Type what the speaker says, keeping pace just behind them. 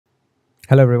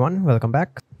Hello everyone, welcome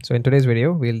back. So in today's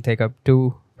video, we'll take up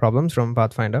two problems from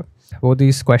Pathfinder. Both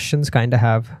these questions kind of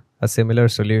have a similar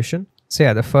solution. So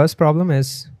yeah, the first problem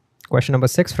is question number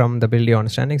 6 from the Build Your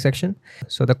Understanding section.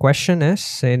 So the question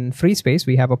is, in free space,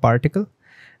 we have a particle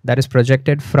that is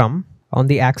projected from on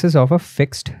the axis of a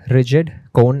fixed rigid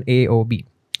cone AOB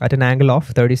at an angle of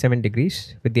 37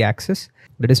 degrees with the axis.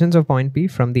 The distance of point P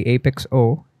from the apex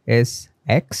O is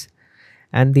x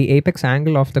and the apex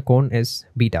angle of the cone is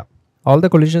beta. All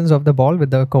the collisions of the ball with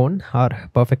the cone are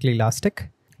perfectly elastic.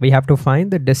 We have to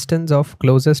find the distance of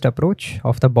closest approach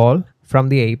of the ball from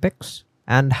the apex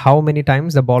and how many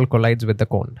times the ball collides with the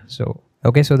cone. So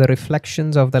the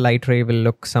reflections of the light ray will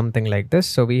look something like this.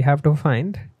 So we have to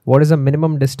find what is the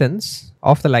minimum distance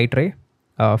of the light ray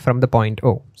from the point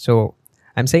O. So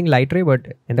I'm saying light ray, but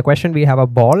in the question we have a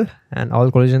ball and all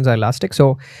collisions are elastic.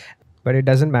 But it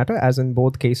doesn't matter, as in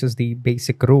both cases the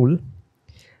basic rule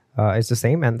is the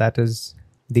same, and that is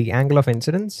the angle of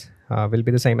incidence will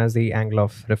be the same as the angle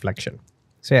of reflection.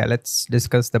 So yeah, let's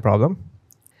discuss the problem.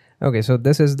 Okay, so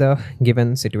this is the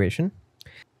given situation.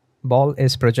 Ball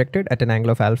is projected at an angle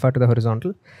of alpha to the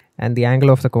horizontal and the angle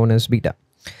of the cone is beta.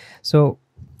 So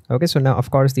now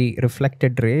of course the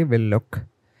reflected ray will look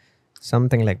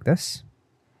something like this,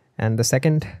 and the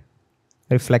second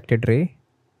reflected ray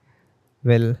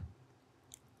will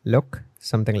look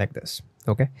something like this.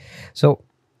 So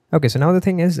now the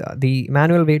thing is, the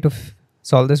manual way to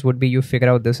solve this would be you figure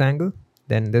out this angle,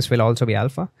 then this will also be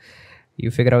alpha. You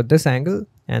figure out this angle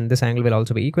and this angle will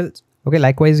also be equal.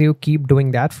 Likewise you keep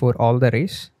doing that for all the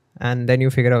rays and then you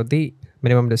figure out the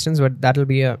minimum distance, but that will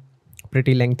be a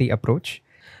pretty lengthy approach.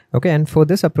 And for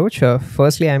this approach,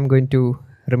 firstly I'm going to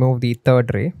remove the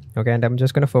third ray, and I'm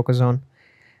just going to focus on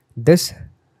this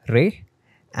ray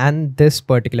and this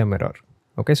particular mirror.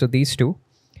 So these two.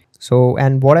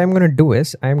 And what I'm going to do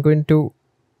is I'm going to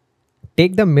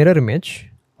take the mirror image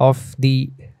of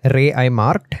the ray I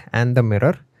marked and the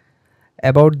mirror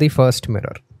about the first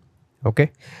mirror.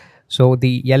 So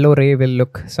the yellow ray will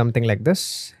look something like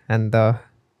this and the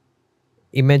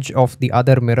image of the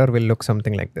other mirror will look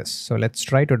something like this. So let's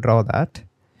try to draw that.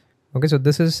 So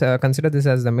this is consider this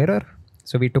as the mirror.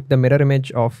 So we took the mirror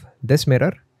image of this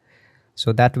mirror.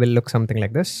 So that will look something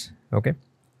like this.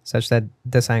 Such that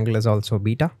this angle is also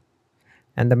beta.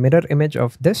 And the mirror image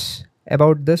of this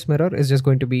about this mirror is just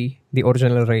going to be the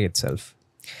original ray itself.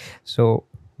 So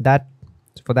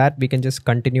for that we can just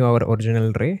continue our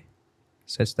original ray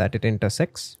such that it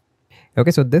intersects.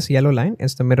 So this yellow line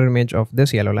is the mirror image of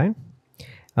this yellow line,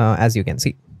 as you can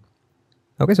see.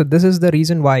 So this is the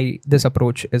reason why this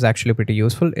approach is actually pretty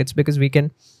useful. It's because we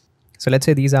can, so let's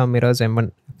say these are mirrors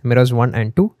M1, mirrors 1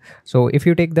 and 2. So if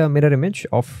you take the mirror image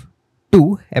of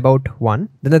 2 about 1,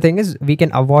 then the thing is we can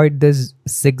avoid this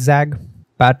zigzag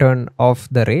pattern of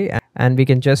the ray and we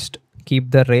can just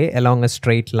keep the ray along a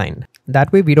straight line.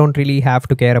 That way we don't really have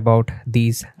to care about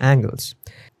these angles.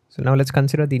 So now let's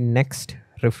consider the next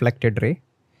reflected ray.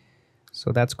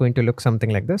 So that's going to look something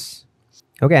like this.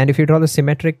 And if you draw the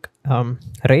symmetric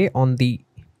ray on the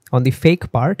fake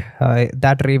part,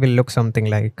 that ray will look something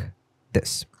like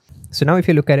this. So now if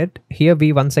you look at it, here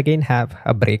we once again have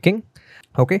a breaking.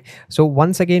 So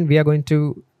once again we are going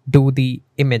to do the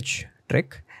image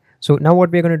trick. So now what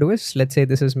we're going to do is, let's say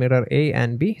this is mirror A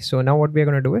and B. So now what we're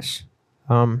going to do is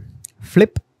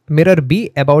flip mirror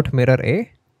B about mirror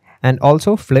A and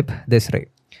also flip this ray.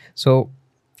 So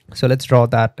let's draw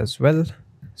that as well.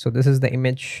 So this is the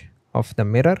image of the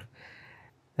mirror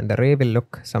and the ray will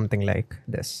look something like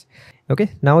this.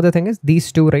 Now the thing is,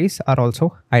 these two rays are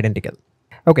also identical.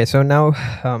 So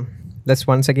now let's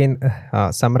once again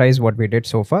summarize what we did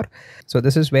so far. So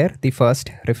this is where the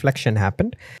first reflection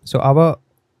happened. So our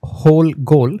whole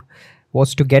goal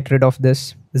was to get rid of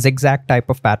this zigzag type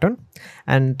of pattern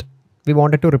and we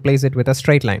wanted to replace it with a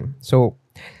straight line. So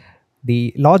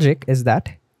the logic is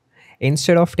that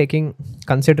instead of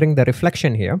considering the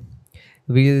reflection here,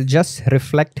 we'll just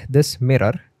reflect this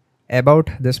mirror about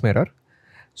this mirror,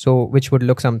 so which would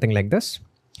look something like this.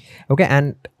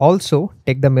 And also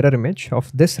take the mirror image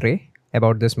of this ray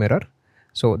about this mirror,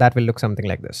 so that will look something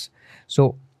like this.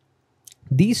 So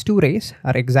these two rays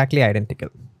are exactly identical.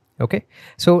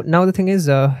 So now the thing is,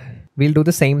 we'll do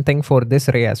the same thing for this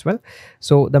ray as well.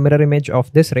 So the mirror image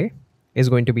of this ray is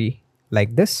going to be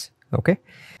like this.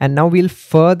 And now we'll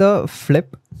further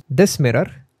flip this mirror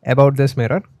about this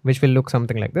mirror, which will look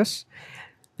something like this.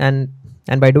 And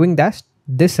by doing that,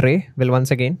 this ray will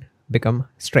once again become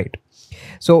straight.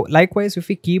 So likewise, if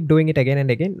we keep doing it again and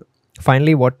again,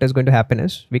 finally what is going to happen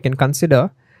is we can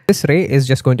consider this ray is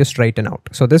just going to straighten out.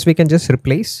 So this we can just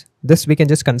replace, this we can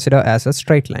just consider as a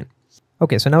straight line.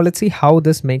 Okay, so now let's see how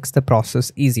this makes the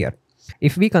process easier.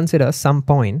 If we consider some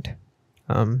point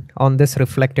on this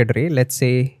reflected ray, let's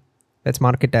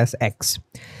mark it as X.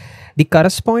 The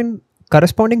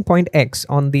corresponding point X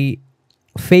on the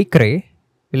fake ray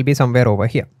will be somewhere over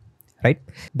here, right?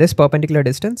 This perpendicular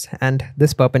distance and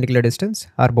this perpendicular distance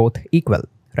are both equal,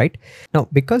 right? Now,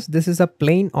 because this is a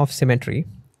plane of symmetry,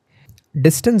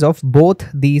 distance of both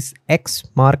these X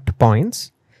marked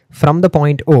points from the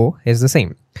point O is the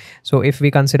same. So if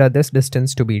we consider this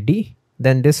distance to be D,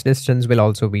 then this distance will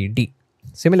also be D.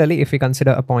 Similarly, if we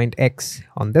consider a point X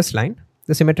on this line,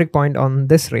 the symmetric point on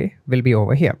this ray will be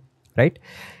over here, right?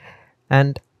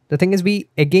 And the thing is, we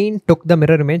again took the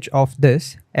mirror image of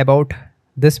this about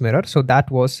this mirror. So that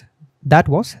was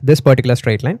this particular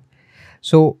straight line.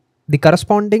 So the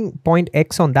corresponding point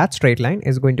X on that straight line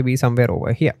is going to be somewhere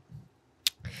over here.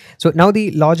 So now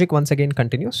the logic once again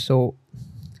continues. So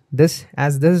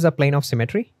as this is a plane of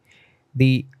symmetry,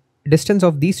 the distance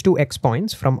of these two X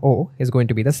points from O is going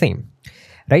to be the same,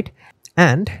 right?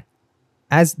 And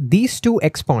as these two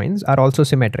X points are also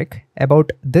symmetric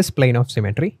about this plane of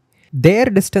symmetry, their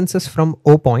distances from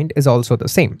O point is also the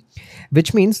same,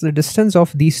 which means the distance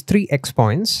of these three X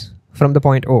points from the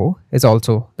point O is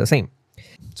also the same.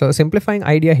 So a simplifying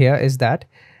idea here is that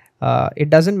it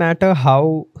doesn't matter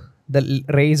how the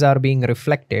rays are being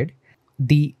reflected,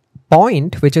 the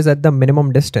point which is at the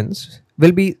minimum distance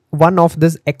will be one of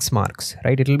these X marks,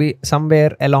 right? It will be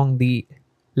somewhere along the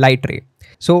light ray.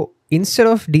 So instead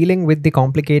of dealing with the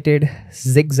complicated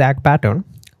zigzag pattern,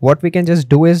 what we can just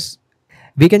do is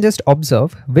we can just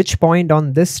observe which point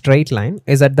on this straight line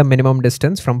is at the minimum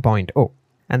distance from point O.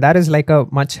 And that is like a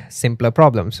much simpler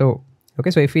problem. So,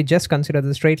 okay, so if we just consider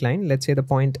the straight line, let's say the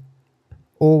point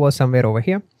O was somewhere over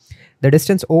here. The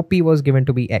distance OP was given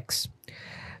to be X.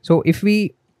 So if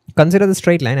we consider the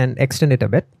straight line and extend it a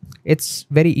bit, it's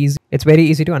very easy. It's very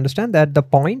easy to understand that the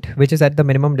point which is at the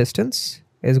minimum distance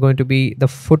is going to be the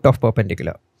foot of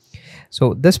perpendicular.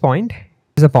 So this point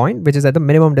is a point which is at the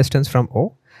minimum distance from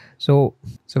O. So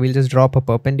we'll just drop a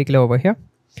perpendicular over here,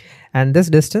 and this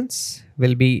distance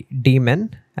will be d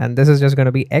min, and this is just going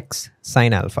to be X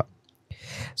sine alpha.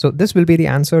 So this will be the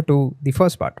answer to the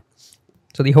first part.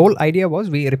 So the whole idea was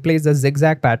we replaced the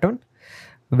zigzag pattern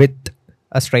with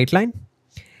a straight line,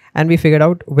 and we figured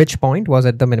out which point was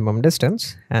at the minimum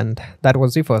distance, and that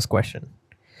was the first question.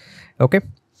 Okay.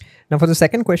 Now for the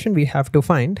second question, we have to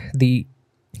find the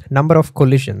number of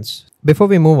collisions. Before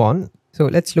we move on, so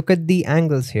let's look at the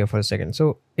angles here for a second.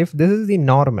 So if this is the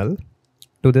normal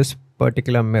to this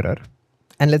particular mirror,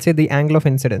 and let's say the angle of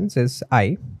incidence is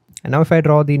I, and now if I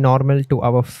draw the normal to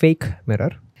our fake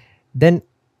mirror, then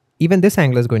even this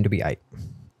angle is going to be I.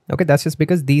 Okay, that's just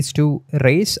because these two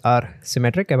rays are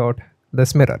symmetric about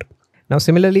this mirror. Now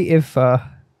similarly, if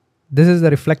this is the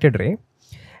reflected ray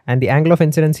and the angle of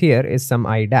incidence here is some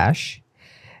I dash,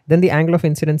 then the angle of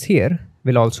incidence here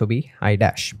will also be I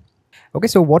dash. Okay,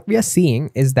 so what we are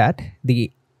seeing is that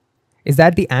the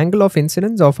angle of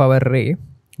incidence of our ray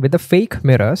with the fake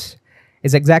mirrors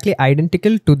is exactly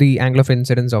identical to the angle of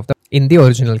incidence of in the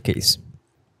original case.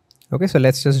 Okay, so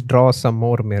let's just draw some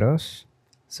more mirrors,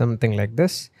 something like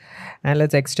this, and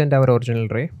let's extend our original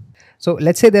ray. So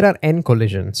let's say there are n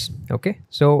collisions. Okay,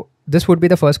 so this would be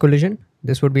the first collision,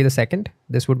 this would be the second,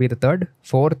 this would be the third,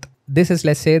 fourth. This is,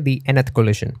 let's say, the nth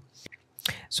collision.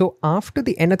 So after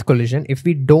the nth collision, if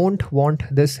we don't want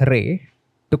this ray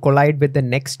to collide with the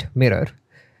next mirror,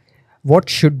 what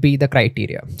should be the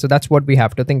criteria? So that's what we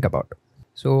have to think about.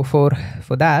 So for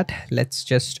that, let's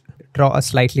just draw a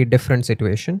slightly different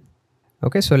situation.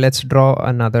 Okay, so let's draw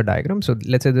another diagram. So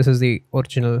let's say this is the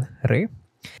original ray.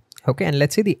 Okay, and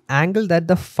let's say the angle that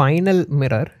the final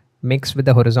mirror makes with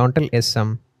the horizontal is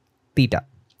some theta.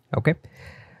 Okay,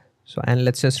 so and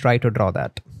let's just try to draw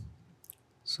that.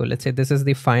 So let's say this is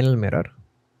the final mirror,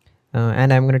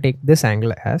 and I'm going to take this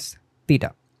angle as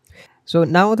theta. So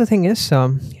now the thing is,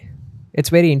 it's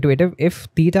very intuitive. If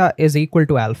theta is equal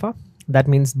to alpha, that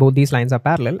means both these lines are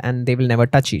parallel and they will never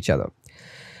touch each other.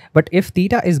 But if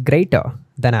theta is greater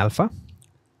than alpha,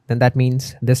 then that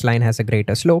means this line has a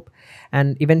greater slope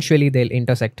and eventually they'll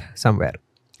intersect somewhere.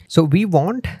 So we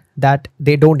want that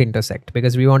they don't intersect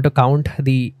because we want to count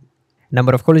the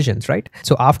number of collisions, right?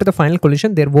 So after the final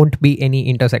collision, there won't be any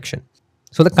intersection.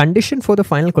 So the condition for the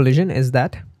final collision is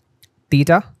that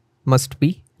theta must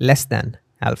be less than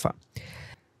alpha.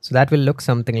 So that will look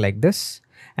something like this.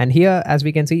 And here, as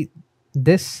we can see,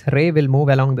 this ray will move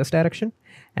along this direction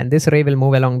and this ray will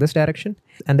move along this direction,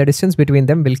 and the distance between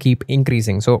them will keep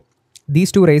increasing. So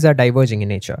these two rays are diverging in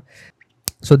nature,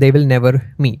 so they will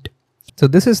never meet. So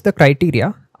this is the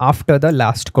criteria after the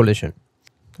last collision.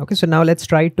 Okay, so now let's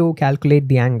try to calculate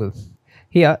the angle.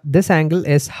 Here, this angle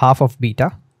is half of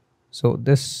beta. So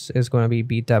this is going to be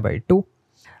beta by 2.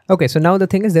 Okay, so now the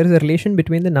thing is there is a relation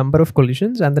between the number of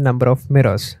collisions and the number of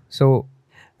mirrors. So,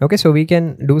 okay, so we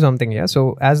can do something here.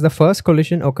 So as the first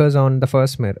collision occurs on the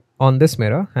first mirror, on this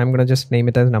mirror, I'm going to just name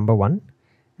it as number 1.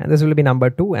 And this will be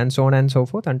number 2 and so on and so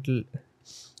forth until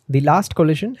the last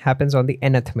collision happens on the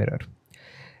nth mirror.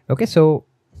 Okay, so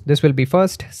this will be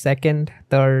first, second,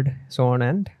 third, so on,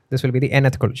 and this will be the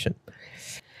nth collision.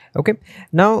 Okay,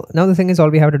 now the thing is all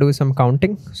we have to do is some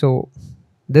counting. So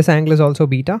this angle is also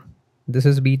beta. This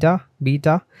is beta,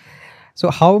 beta.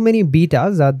 So how many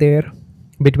betas are there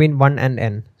between 1 and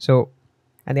n? So,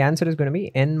 and the answer is going to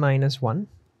be n minus 1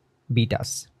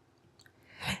 betas.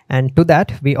 And to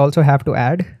that, we also have to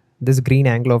add this green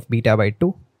angle of beta by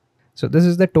 2. So this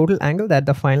is the total angle that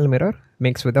the final mirror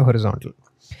makes with the horizontal.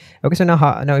 Okay, so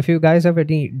now if you guys have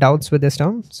any doubts with this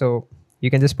term, so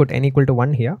you can just put n equal to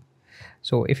 1 here.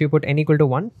 So if you put n equal to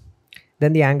 1,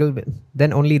 then the angle,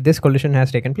 then only this collision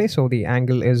has taken place. So the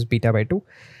angle is beta by 2.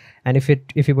 And if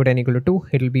you put n equal to 2,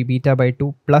 it will be beta by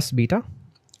 2 plus beta,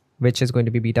 which is going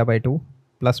to be beta by 2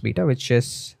 plus beta, which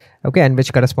is, okay, and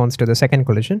which corresponds to the second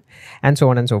collision, and so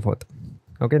on and so forth.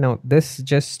 Okay, now this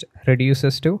just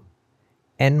reduces to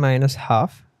n minus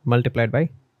half multiplied by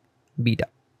beta.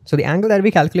 So the angle that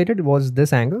we calculated was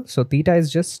this angle. So theta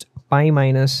is just pi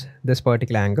minus this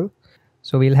particular angle.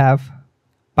 So we'll have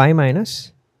pi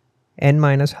minus n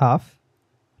minus half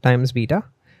times beta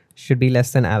should be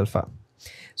less than alpha.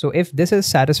 So if this is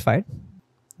satisfied,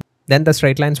 then the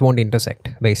straight lines won't intersect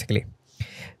basically.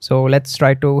 So let's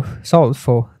try to solve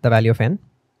for the value of n.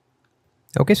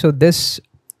 Okay, so this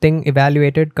thing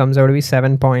evaluated comes out to be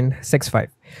 7.65.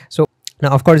 So now,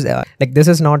 of course, like this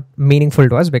is not meaningful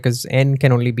to us because n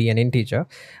can only be an integer.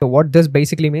 So what this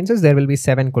basically means is there will be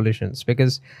 7 collisions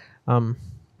because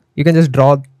you can just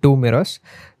draw 2 mirrors.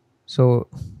 So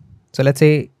let's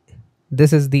say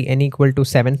this is the n equal to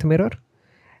 7th mirror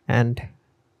and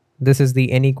this is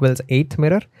the n equals 8th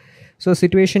mirror. So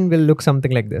situation will look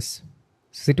something like this.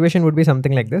 Situation would be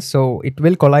something like this. So it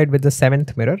will collide with the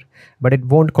 7th mirror, but it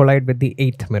won't collide with the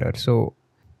 8th mirror. So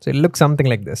it looks something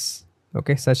like this.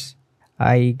 Okay,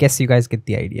 I guess you guys get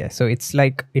the idea. So it's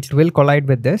like it will collide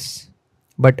with this,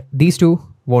 but these two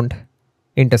won't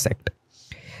intersect.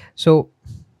 So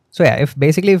yeah, if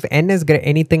n is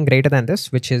anything greater than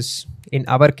this, which is in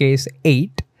our case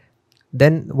 8,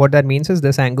 then what that means is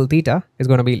this angle theta is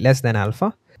going to be less than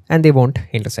alpha and they won't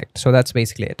intersect. So that's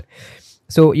basically it.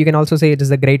 So you can also say it is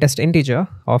the greatest integer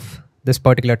of this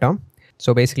particular term.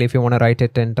 So basically if you want to write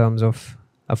it in terms of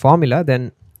a formula,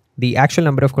 then the actual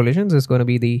number of collisions is going to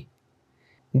be the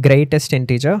greatest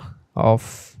integer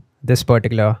of this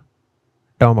particular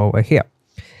term over here.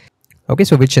 Okay,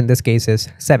 so which in this case is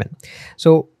 7.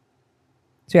 So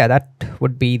yeah, that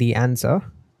would be the answer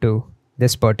to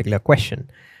this particular question.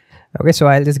 Okay, so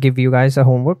I'll just give you guys a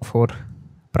homework for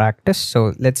practice.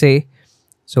 So let's say,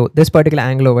 so this particular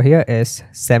angle over here is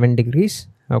 7 degrees.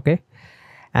 Okay,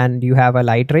 and you have a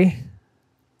light ray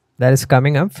that is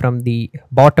coming up from the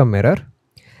bottom mirror,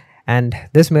 and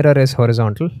this mirror is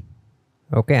horizontal.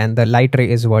 Okay, and the light ray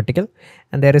is vertical,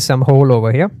 and there is some hole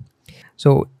over here.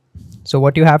 So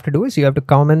what you have to do is you have to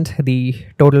comment the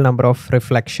total number of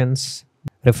reflections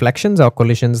or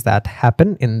collisions that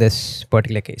happen in this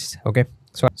particular case. Okay,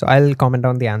 so I'll comment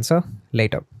on the answer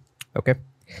later.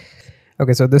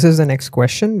 Okay, so this is the next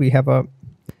question. We have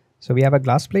a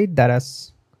glass plate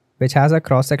which has a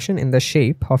cross section in the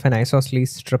shape of an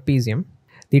isosceles trapezium.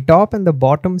 The top and the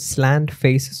bottom slant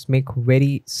faces make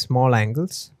very small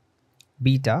angles,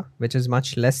 beta, which is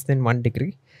much less than 1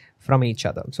 degree from each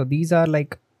other. So these are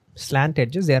like slant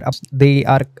edges. They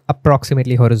are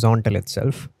approximately horizontal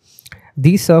itself.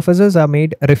 These surfaces are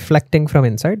made reflecting from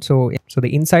inside. So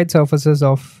the inside surfaces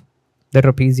of the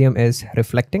trapezium is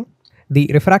reflecting. The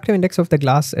refractive index of the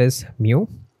glass is mu.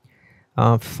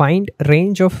 Find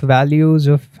range of values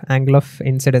of angle of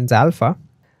incidence alpha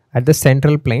at the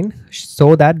central plane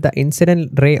so that the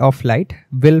incident ray of light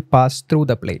will pass through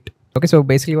the plate. Okay, so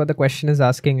basically what the question is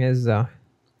asking is,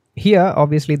 here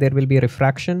obviously there will be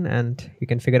refraction and you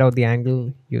can figure out the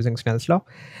angle using Snell's law,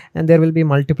 and there will be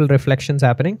multiple reflections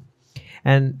happening.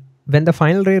 And when the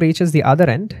final ray reaches the other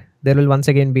end, there will once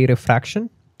again be refraction.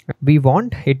 We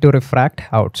want it to refract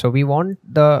out. So we want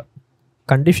the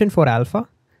condition for alpha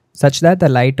such that the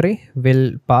light ray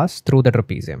will pass through the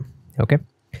trapezium. Okay.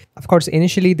 Of course,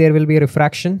 initially there will be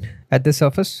refraction at the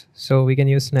surface. So we can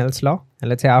use Snell's law. And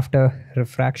let's say after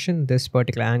refraction, this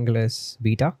particular angle is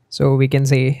beta. So we can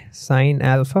say sine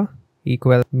alpha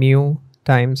equal mu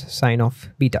times sine of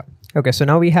beta. Okay, so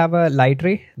now we have a light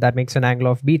ray that makes an angle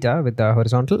of beta with the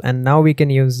horizontal, and now we can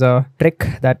use the trick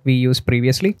that we used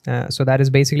previously. So that is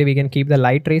basically we can keep the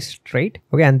light ray straight,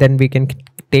 okay, and then we can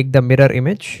take the mirror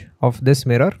image of this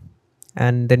mirror,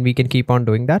 and then we can keep on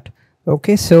doing that.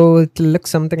 Okay, so it looks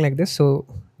something like this. So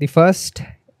the first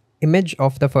image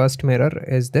of the first mirror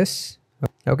is this.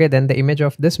 Okay, then the image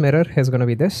of this mirror is going to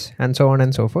be this, and so on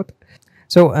and so forth.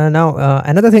 So now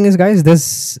another thing is, guys,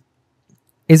 this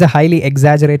is a highly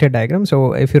exaggerated diagram.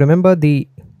 So if you remember the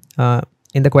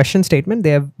in the question statement,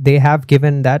 they have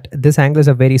given that this angle is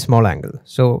a very small angle.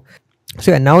 So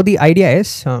yeah, now the idea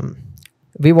is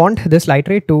we want this light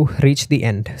ray to reach the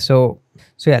end. So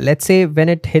yeah, let's say when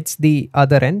it hits the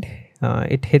other end,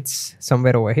 it hits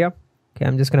somewhere over here. Okay,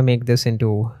 I'm just going to make this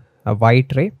into a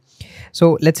white ray.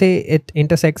 So let's say it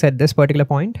intersects at this particular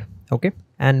point, okay,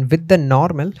 and with the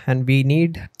normal, and we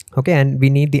need, okay, and we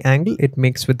need the angle it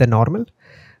makes with the normal.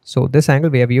 So this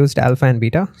angle, we have used alpha and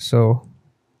beta. So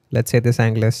let's say this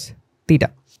angle is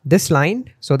theta. This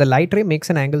line, so the light ray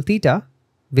makes an angle theta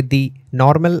with the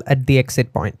normal at the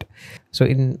exit point. So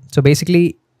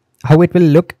basically how it will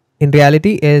look in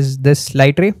reality is this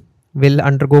light ray will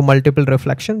undergo multiple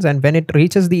reflections, and when it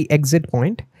reaches the exit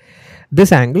point,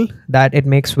 this angle that it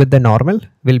makes with the normal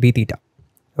will be theta.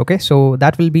 Okay, so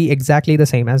that will be exactly the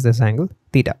same as this angle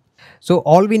theta. So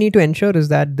all we need to ensure is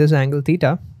that this angle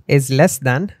theta is less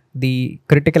than the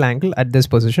critical angle at this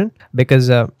position, because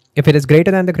if it is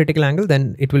greater than the critical angle,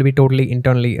 then it will be totally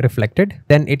internally reflected,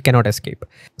 then it cannot escape.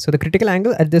 So the critical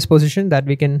angle at this position that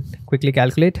we can quickly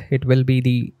calculate, it will be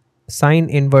the sine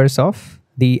inverse of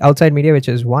the outside media, which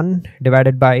is 1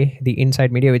 divided by the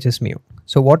inside media, which is mu.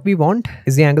 So what we want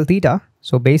is the angle theta.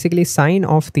 So basically sine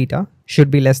of theta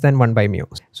should be less than 1 by mu.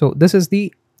 So this is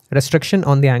the restriction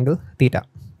on the angle theta.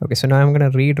 Okay, so now I'm going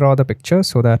to redraw the picture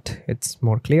so that it's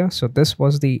more clear. So this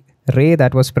was the ray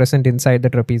that was present inside the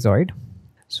trapezoid.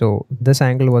 So this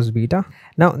angle was beta.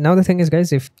 Now the thing is,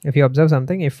 guys, if you observe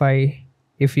something,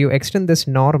 if you extend this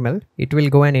normal, it will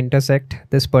go and intersect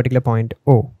this particular point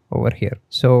O over here.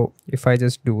 So if I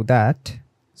just do that,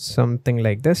 something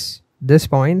like this, this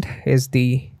point is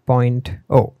the point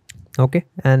O. Okay,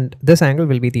 and this angle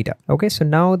will be theta. Okay, so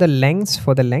now the lengths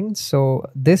for the length. So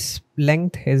this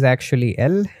length is actually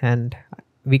L, and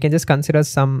we can just consider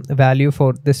some value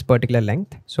for this particular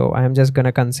length. So I am just going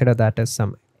to consider that as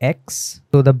some X.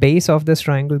 So the base of this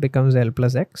triangle becomes L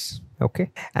plus X.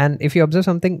 Okay, and if you observe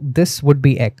something, this would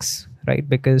be X, right?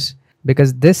 Because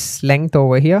this length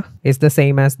over here is the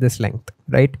same as this length,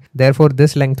 right? Therefore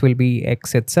this length will be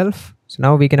X itself. So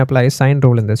now we can apply sine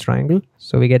rule in this triangle.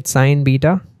 So we get sine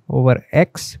beta over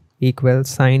X equals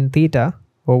sine theta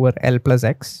over L plus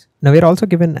X. Now we're also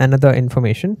given another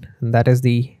information, and that is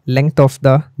the length of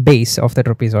the base of the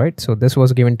trapezoid. So this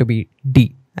was given to be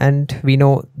D, and we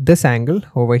know this angle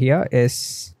over here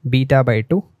is beta by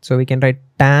 2. So we can write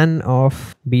tan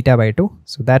of beta by 2.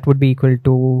 So that would be equal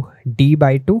to D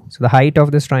by 2. So the height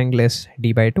of this triangle is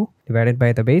D by 2 divided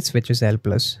by the base, which is L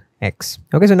plus X.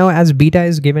 Okay, so now as beta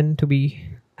is given to be,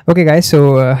 okay guys,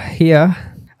 so here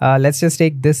let's just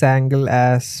take this angle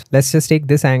as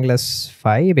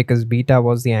phi, because beta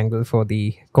was the angle for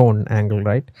the cone angle,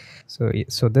 right? So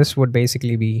this would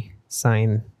basically be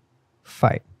sine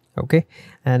phi. Okay,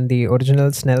 and the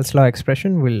original Snell's law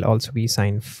expression will also be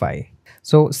sine phi.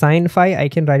 So sine phi, I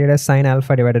can write it as sine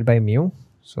alpha divided by mu.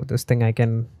 So this thing I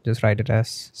can just write it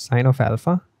as sine of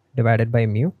alpha divided by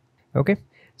mu. Okay,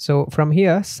 so from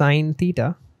here sine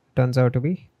theta turns out to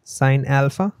be sine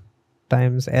alpha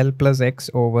times L plus X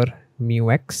over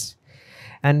mu X,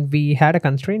 and we had a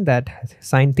constraint that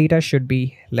sine theta should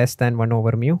be less than 1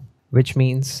 over mu, which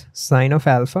means sine of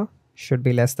alpha should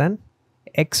be less than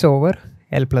X over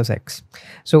L plus X.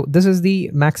 So this is the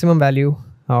maximum value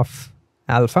of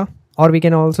alpha, or we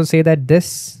can also say that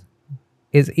this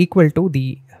is equal to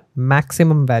the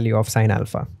maximum value of sine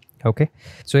alpha. Okay,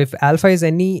 so if alpha is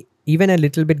even a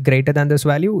little bit greater than this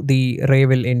value, the ray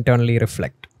will internally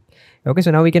reflect. Okay,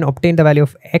 so now we can obtain the value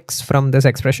of X from this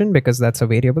expression, because that's a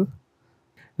variable.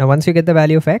 Now once you get the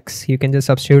value of X, you can just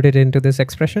substitute it into this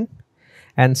expression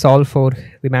and solve for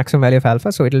the maximum value of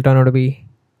alpha. So it will turn out to be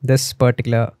this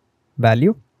particular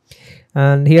value.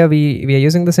 And here we are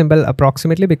using the symbol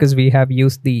approximately because we have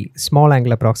used the small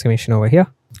angle approximation over here.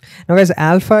 Now guys,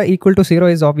 alpha equal to 0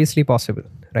 is obviously possible,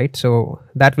 right? So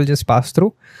that will just pass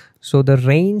through. So the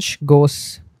range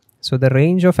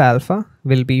of alpha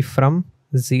will be from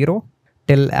 0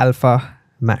 till alpha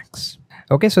max.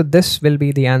 Okay, so this will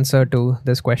be the answer to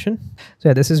this question. So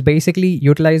yeah, this is basically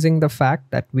utilizing the fact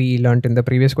that we learned in the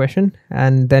previous question,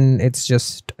 and then it's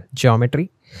just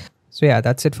geometry. So yeah,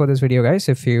 that's it for this video, guys.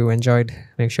 If you enjoyed,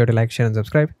 make sure to like, share and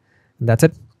subscribe. That's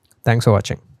it. Thanks for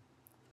watching.